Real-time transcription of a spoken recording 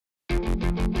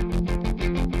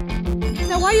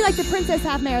why do you like the Princess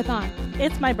Half Marathon?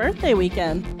 It's my birthday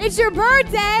weekend. It's your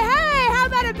birthday. Hey, how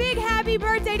about a big happy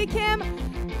birthday to Kim?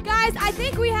 Guys, I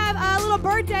think we have a little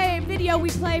birthday video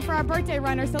we play for our birthday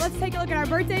runner. So let's take a look at our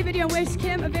birthday video and wish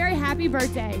Kim a very happy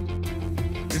birthday.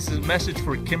 This is a message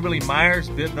for Kimberly Myers,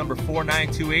 bib number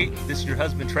 4928. This is your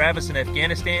husband Travis in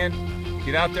Afghanistan.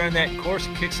 Get out there on that course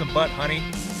and kick some butt, honey.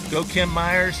 Go Kim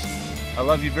Myers. I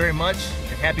love you very much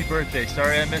and happy birthday.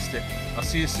 Sorry I missed it. I'll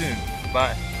see you soon.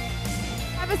 Bye.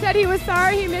 Travis said he was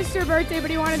sorry he missed your birthday,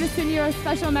 but he wanted to send you a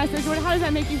special message. How does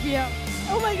that make you feel?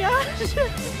 Oh my gosh.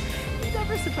 He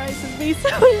never surprises me, so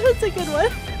that's a good one.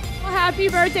 Well, happy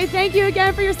birthday. Thank you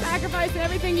again for your sacrifice and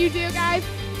everything you do, guys.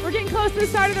 We're getting close to the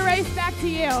start of the race. Back to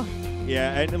you.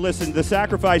 Yeah, and listen, the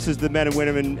sacrifices the men and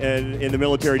women in the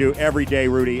military do every day,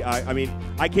 Rudy, I mean,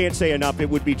 I can't say enough.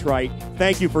 It would be trite.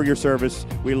 Thank you for your service.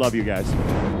 We love you guys.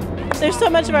 There's so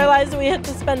much of our lives that we have to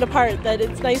spend apart that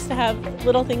it's nice to have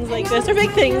little things like this, or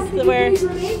big things where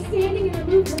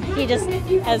he just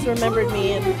has remembered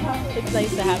me, and it's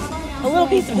nice to have a little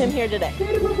piece of him here today.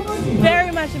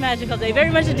 Very much a magical day, very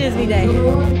much a Disney day.